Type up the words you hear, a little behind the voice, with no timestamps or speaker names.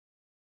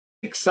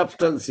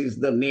substance is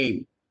the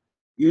name.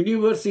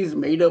 Universe is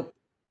made up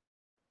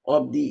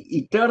of the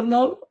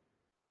eternal,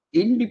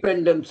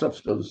 independent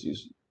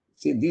substances.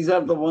 See, these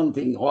are the one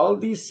thing. All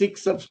these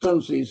six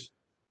substances,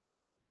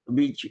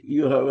 which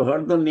you have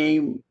heard the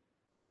name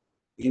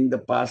in the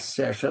past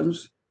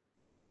sessions,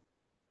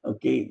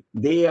 okay,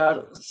 they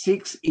are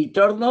six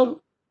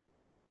eternal,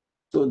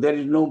 so there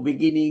is no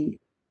beginning,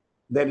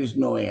 there is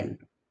no end.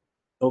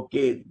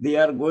 Okay, they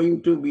are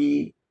going to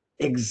be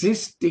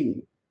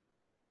existing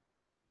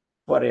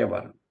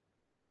forever.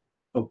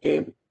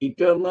 Okay,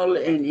 eternal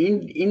and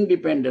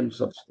independent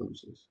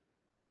substances.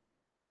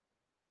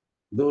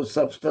 Those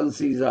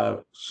substances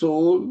are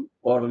soul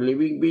or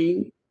living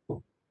being.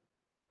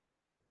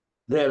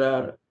 There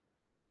are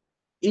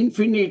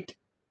infinite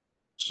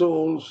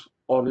souls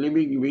or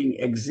living being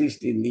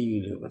exist in the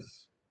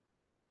universe.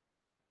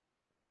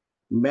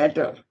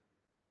 Matter,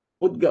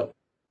 Pudgal.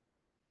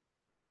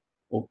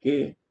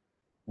 Okay,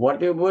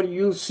 whatever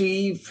you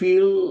see,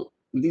 feel,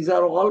 these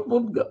are all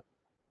Pudgal.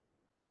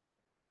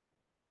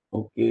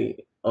 Okay,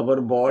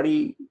 our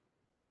body,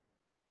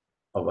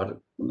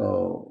 our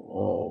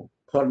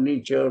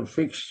furniture,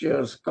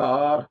 fixtures,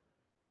 car,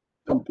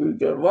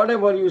 computer,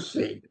 whatever you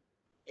say,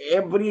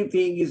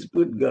 everything is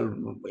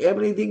Pudgal.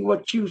 Everything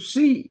what you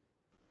see,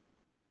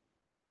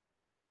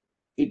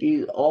 it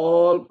is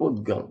all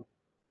Pudgal.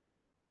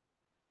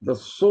 The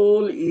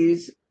soul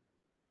is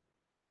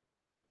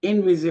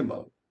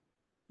invisible.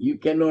 You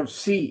cannot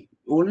see.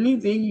 Only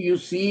thing you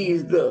see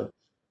is the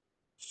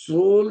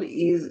soul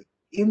is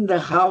in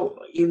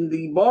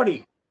the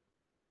body.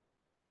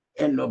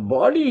 And the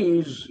body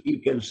is, you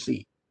can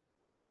see.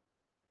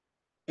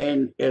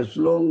 And as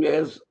long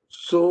as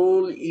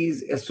soul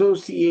is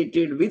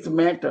associated with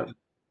matter,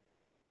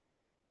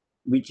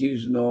 which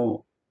is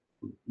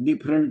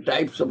different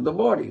types of the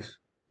bodies.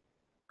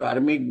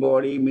 Karmic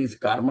body means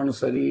karman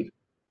sarir,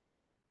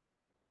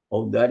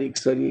 audaric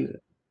sarir,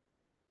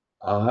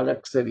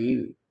 aharak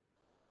sarir.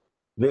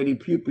 Very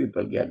few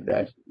people get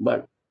that,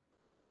 but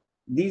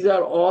these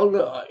are all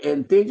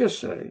and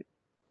tejas sarir.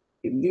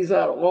 These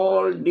are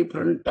all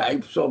different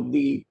types of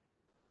the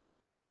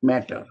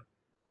matter.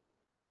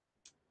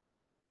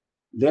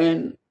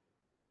 Then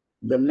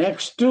the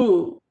next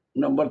two,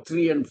 number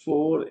 3 and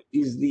 4,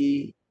 is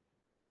the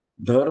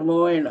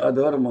dharma and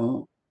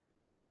adharma.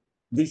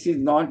 This is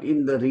not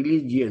in the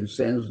religion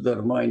sense,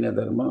 dharma and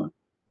adharma.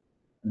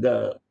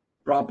 The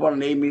proper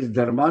name is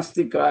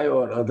Dharmastikay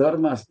or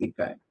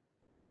Adharmastikay.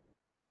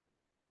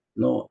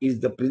 No, is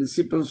the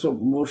principles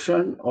of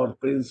motion or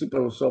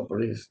principles of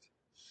rest.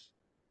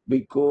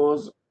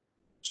 Because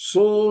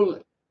soul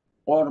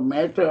or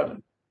matter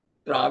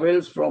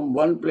travels from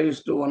one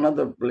place to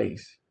another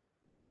place.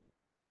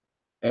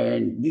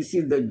 And this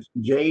is the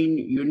Jain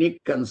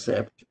unique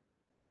concept.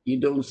 You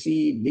don't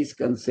see this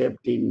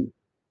concept in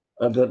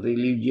other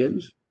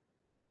religions.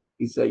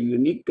 It's a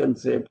unique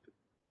concept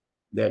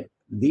that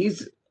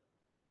these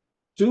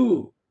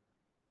two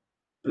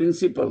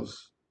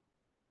principles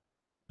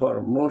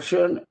for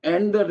motion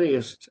and the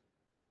rest,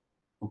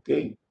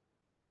 okay,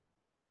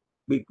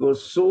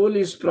 because soul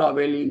is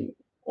traveling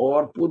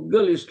or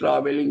Pudgal is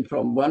traveling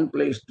from one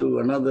place to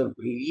another,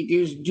 it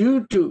is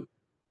due to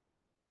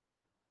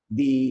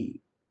the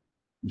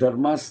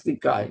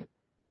Dharmastikay.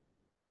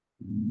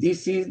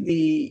 This is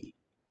the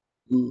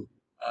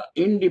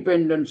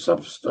independent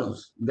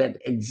substance that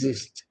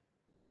exists.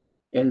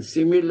 And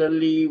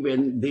similarly,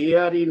 when they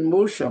are in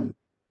motion,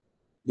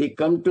 they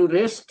come to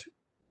rest.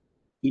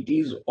 It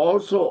is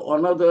also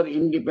another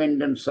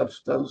independent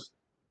substance,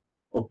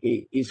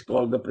 okay, is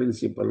called the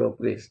principle of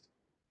rest.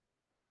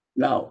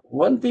 Now,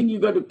 one thing you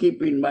got to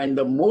keep in mind,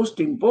 the most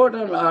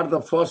important are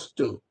the first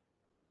two,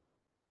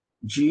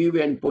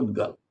 Jeev and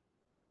Pudgal.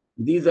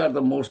 These are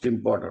the most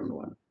important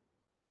ones.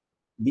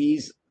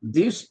 These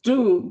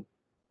two,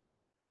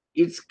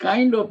 it's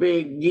kind of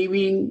a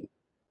giving,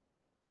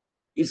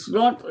 it's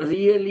not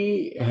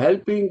really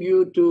helping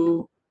you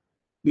to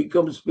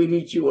become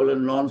spiritual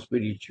and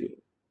non-spiritual.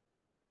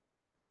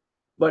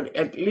 But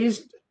at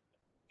least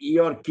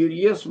your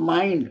curious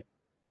mind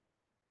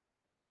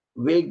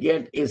will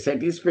get a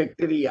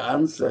satisfactory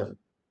answer.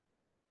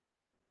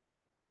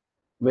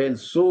 When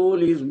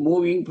soul is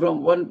moving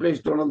from one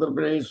place to another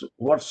place,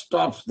 what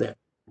stops them?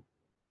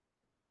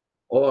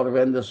 Or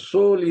when the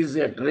soul is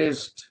at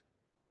rest,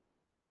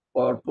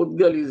 or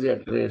Pudgal is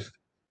at rest,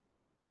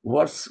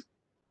 what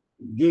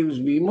gives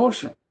me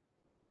motion?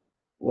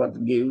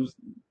 What gives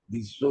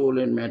the soul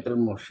and matter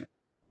motion?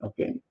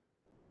 Okay.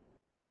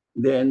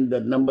 Then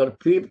the number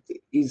 5th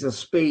is a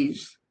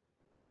space.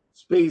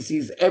 Space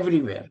is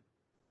everywhere.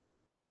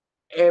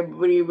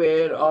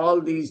 Everywhere,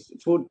 all these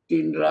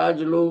 14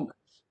 Rajlok,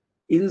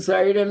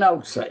 inside and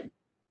outside,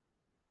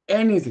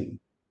 anything.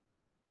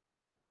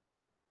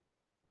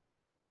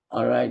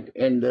 All right,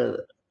 and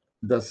the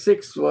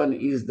 6th one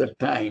is the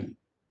time.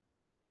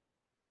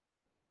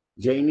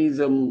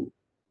 Jainism,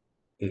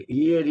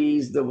 here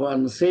is the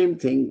one, same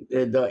thing,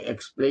 the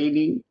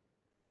explaining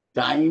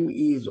time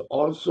is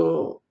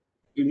also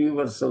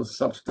universal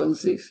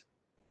substances.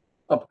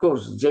 Of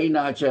course, Jain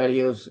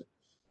Acharyas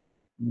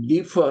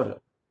differ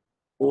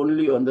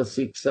only on the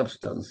six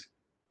substance.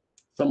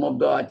 Some of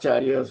the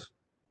acharyas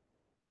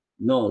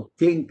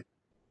think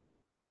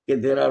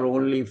that there are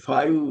only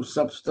 5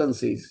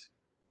 substances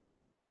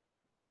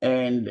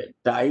and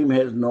time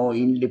has no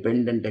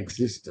independent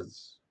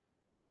existence,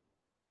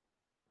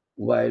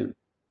 while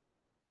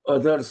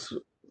others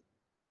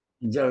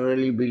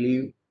generally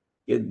believe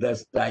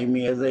that time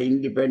has an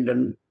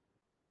independent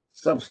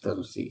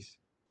substances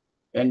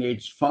and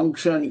its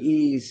function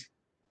is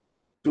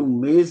to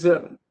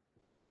measure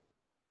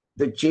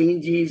the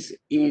changes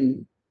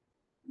in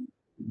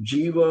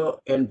jiva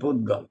and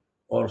pudgal,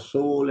 or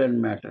soul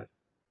and matter.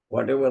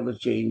 Whatever the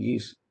change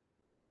is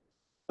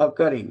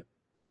occurring,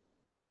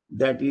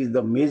 that is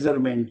the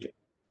measurement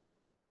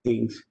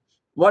things.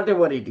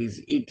 Whatever it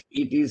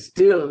is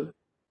still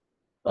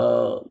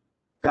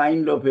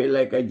kind of a,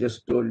 like I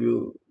just told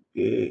you,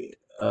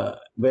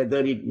 whether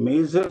it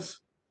measures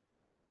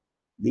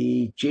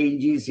the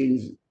changes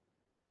in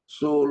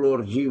soul or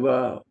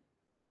jiva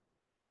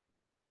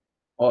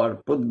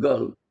or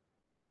pudgal,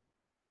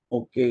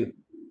 okay,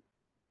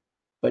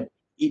 but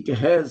it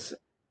has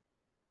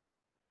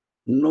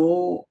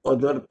no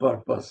other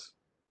purpose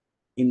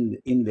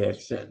in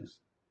that sense.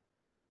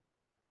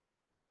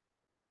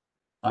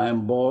 I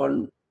am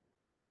born,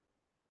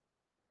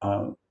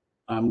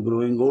 I'm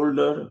growing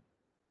older,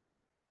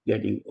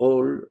 getting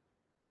old.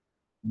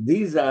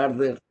 These are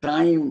the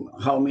time,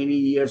 how many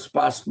years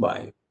passed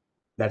by.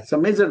 That's a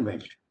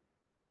measurement.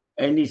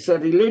 And it's a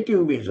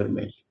relative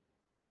measurement.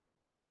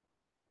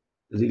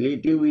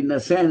 Relative in a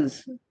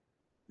sense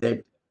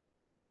that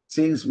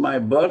since my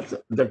birth,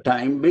 the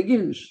time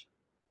begins.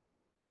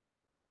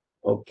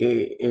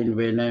 Okay, and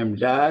when I'm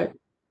died,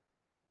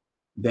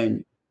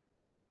 then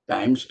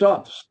time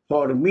stops.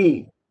 For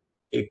me,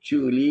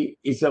 actually,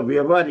 it's a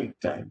vyavharik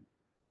time.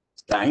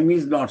 Time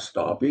is not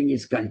stopping,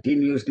 it's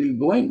continuously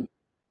going.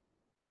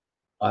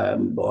 I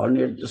am born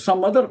at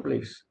some other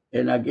place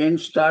and again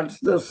starts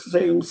the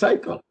same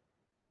cycle.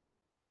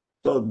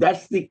 So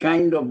that's the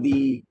kind of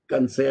the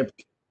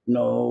concept,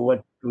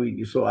 what we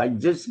do. So I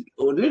just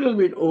a little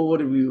bit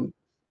overview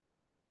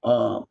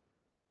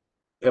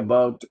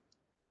about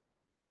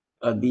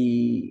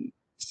the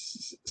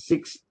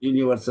 6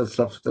 universal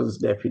substance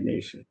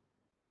definition.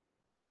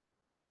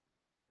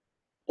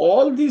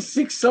 All these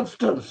 6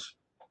 substance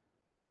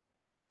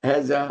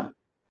has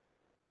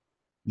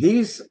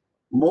these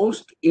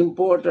most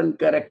important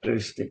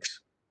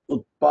characteristics: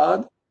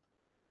 utpad,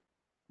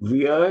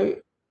 vyay,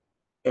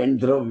 and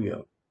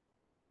dravya.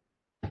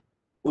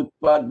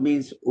 Utpad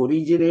means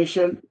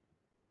origination,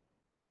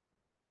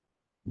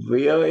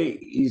 vyay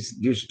is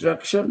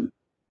destruction,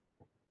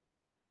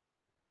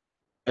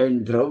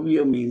 and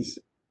dravya means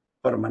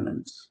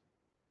permanence.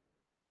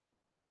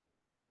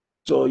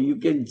 So you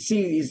can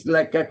see it's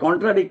like a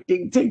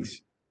contradicting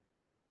things.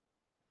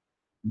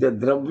 The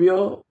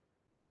dravya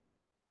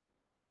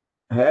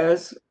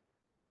has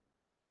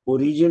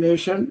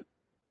origination,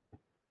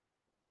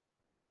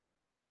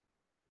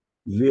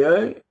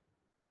 where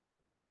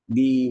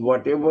the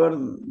whatever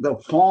the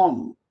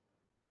form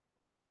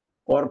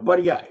or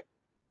paryay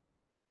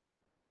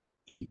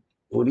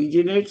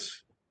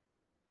originates,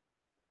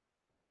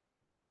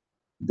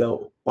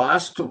 the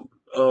past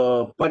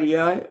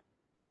paryay,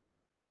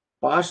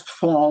 past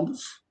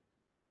forms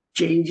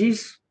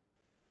changes.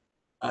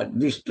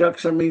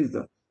 Destruction means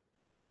the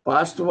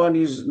past one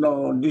is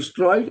now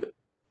destroyed,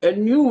 a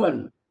new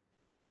one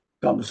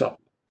comes up.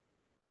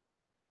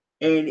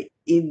 And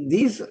in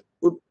these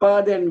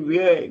utpad and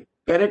vyay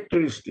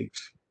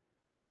characteristics,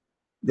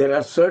 there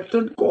are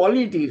certain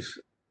qualities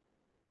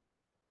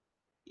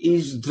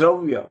is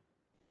dravya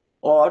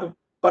or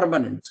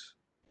permanence.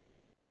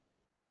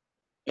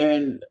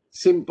 And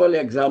simple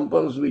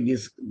examples we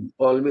just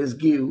always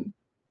give,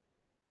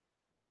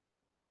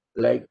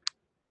 like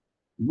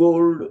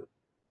gold.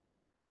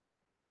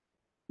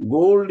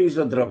 Gold is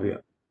a dravya,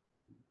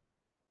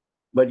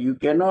 but you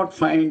cannot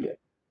find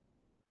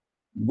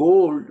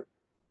gold.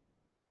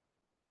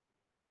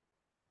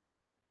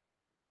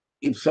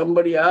 If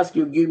somebody asks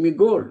you, give me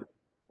gold,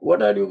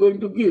 what are you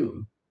going to give?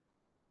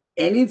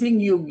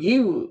 Anything you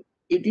give,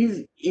 it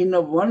is in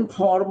a one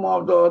form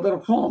or the other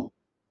form.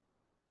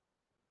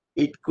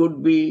 It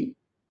could be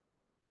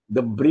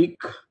the brick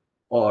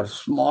or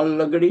small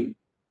lagadi.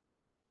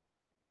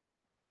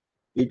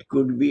 It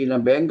could be in a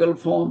bangle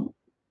form.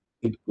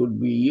 It could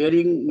be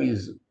earring,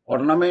 means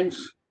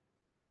ornaments.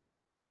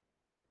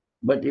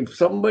 But if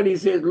somebody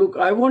says, look,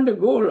 I want a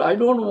gold, I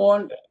don't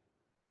want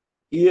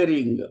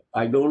earring,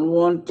 I don't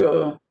want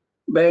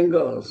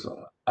bangles,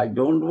 I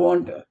don't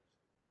want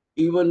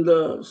even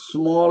the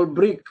small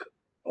brick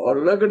or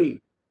lagadi,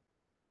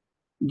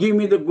 give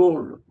me the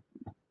gold.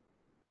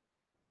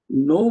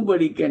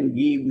 Nobody can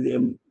give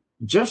them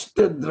just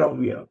a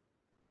dravya,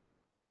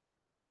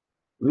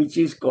 which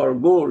is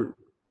called gold,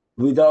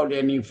 without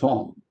any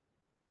form.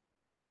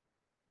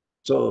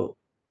 So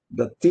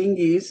the thing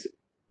is,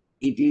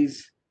 it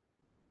is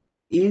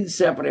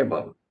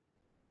inseparable.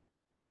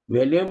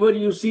 Whenever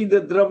you see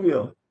the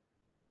dravya,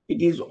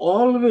 it is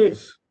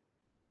always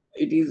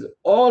it is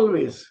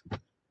always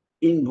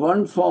in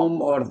one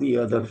form or the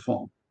other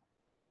form.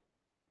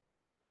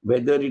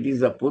 Whether it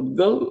is a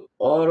Pudgal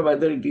or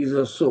whether it is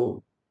a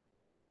soul,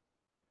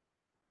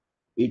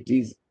 it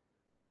is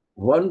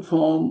one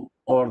form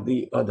or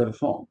the other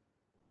form.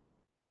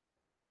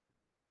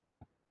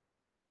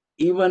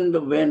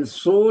 Even when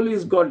soul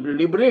is got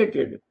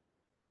liberated,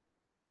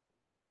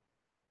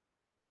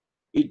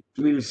 it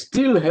will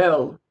still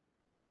have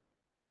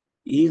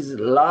his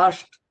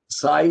last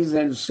size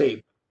and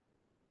shape.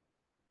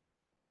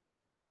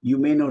 You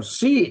may not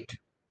see it,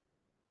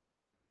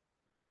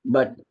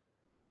 but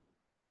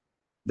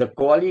the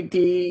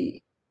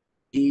quality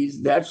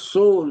is that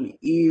soul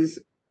is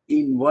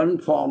in one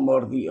form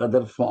or the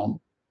other form,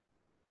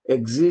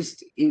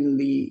 exists in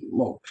the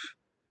moksha.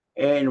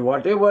 And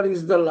whatever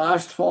is the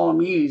last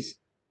form is,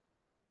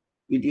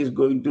 it is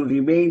going to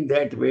remain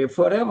that way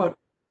forever.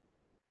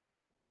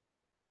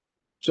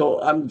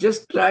 So I'm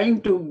just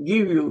trying to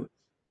give you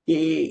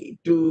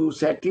to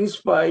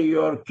satisfy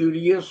your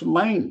curious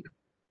mind.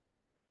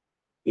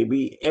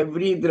 Maybe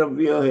every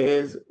dravya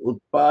has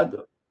utpad,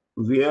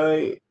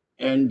 vyay,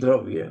 and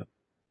dravya.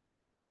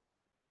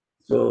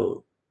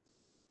 So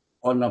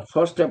on a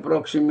first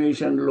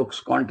approximation looks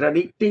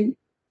contradicting,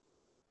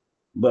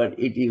 but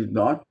it is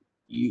not.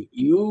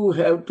 You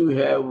have to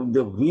have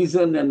the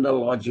vision and the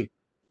logic.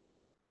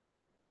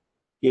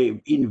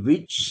 In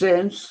which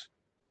sense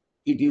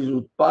it is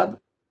utpad,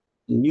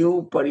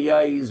 new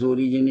parya is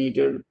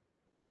originated,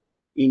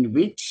 in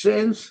which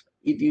sense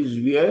it is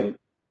vyay,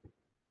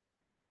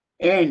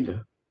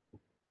 and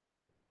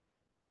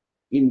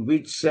in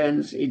which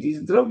sense it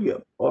is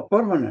dravya or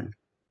permanent.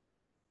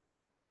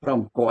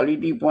 From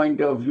quality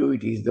point of view,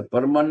 it is the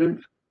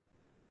permanent,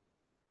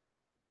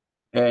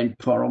 and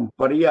from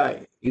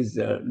parya is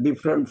the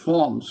different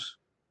forms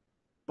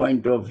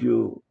point of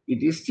view,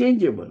 it is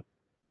changeable.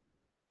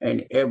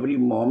 And every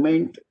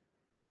moment,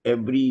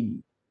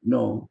 every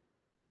hour,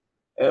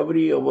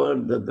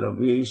 the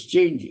dravya is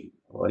changing,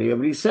 or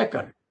every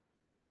second,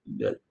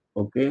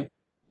 okay,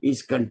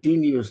 is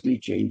continuously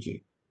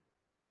changing.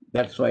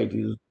 That's why it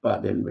is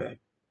pad and vyay.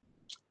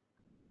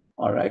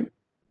 All right.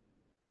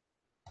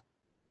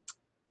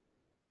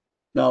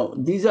 Now,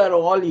 these are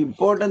all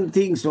important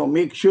things, so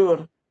make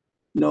sure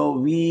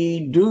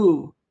we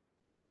do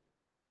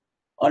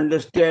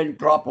understand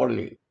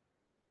properly.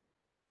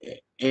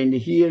 And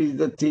here is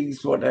the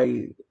things what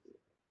I,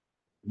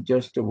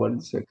 just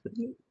 1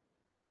 second.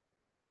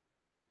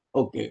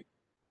 Okay.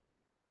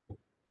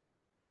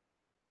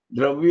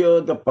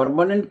 Dravya, the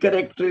permanent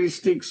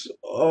characteristics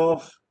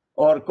of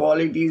or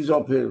qualities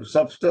of a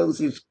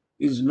substance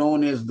is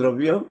known as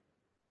dravya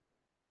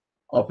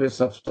of a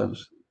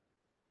substance.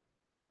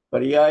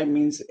 Parya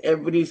means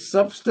every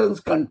substance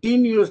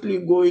continuously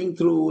going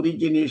through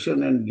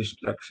origination and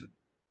destruction.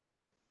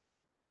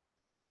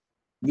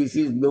 This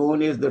is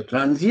known as the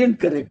transient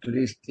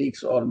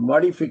characteristics or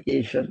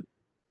modification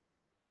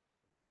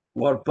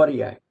or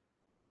parya.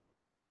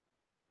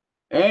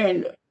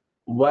 And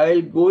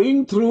while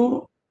going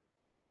through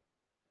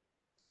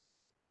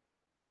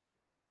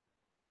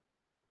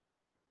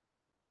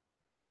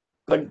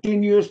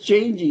continuous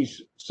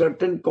changes,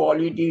 certain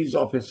qualities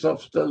of a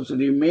substance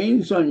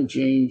remains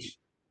unchanged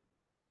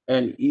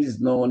and is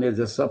known as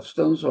a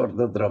substance or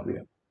the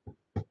dravya.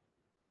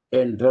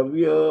 And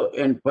dravya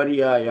and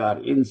parya are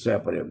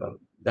inseparable.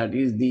 That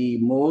is the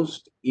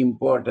most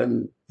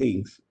important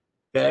things,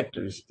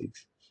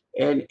 characteristics.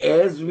 And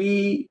as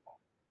we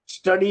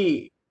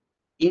study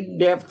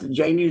in-depth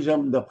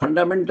Jainism, the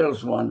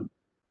fundamentals one,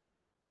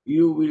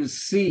 you will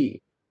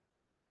see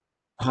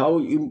how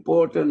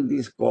important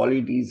these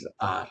qualities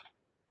are.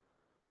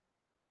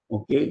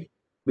 Okay?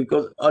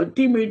 Because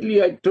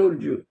ultimately, I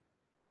told you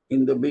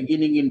in the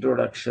beginning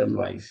introduction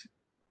wise,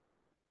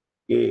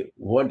 okay,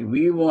 what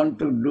we want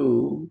to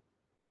do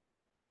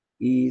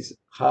is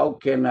how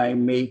can I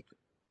make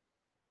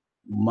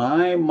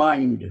my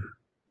mind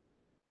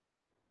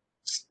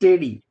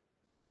steady,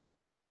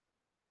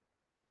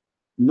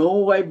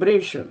 no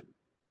vibration.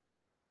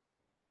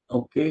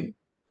 Okay?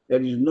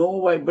 There is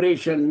no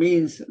vibration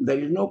means there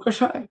is no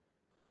kashaya.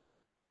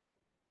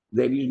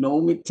 There is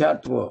no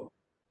mithyatva.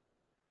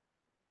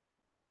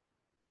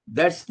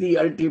 That's the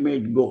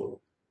ultimate goal.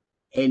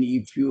 And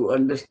if you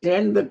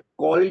understand the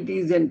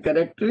qualities and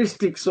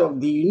characteristics of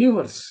the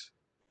universe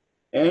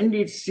and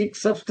its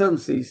 6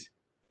 substances,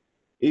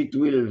 it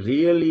will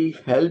really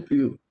help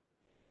you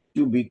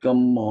to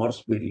become more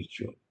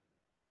spiritual.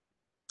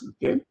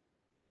 Okay?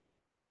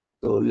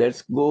 So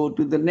let's go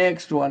to the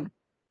next one.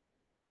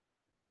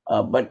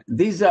 But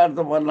these are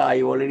the one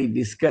I already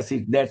discussed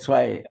it. That's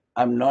why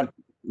I'm not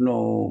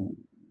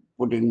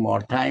putting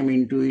more time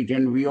into it,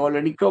 and we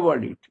already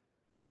covered it.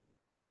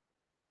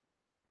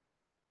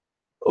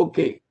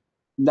 Okay,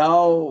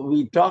 now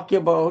we talk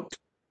about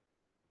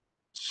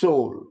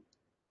soul,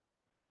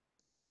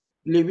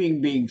 living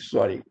beings.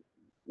 Sorry,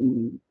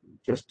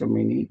 just a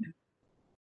minute.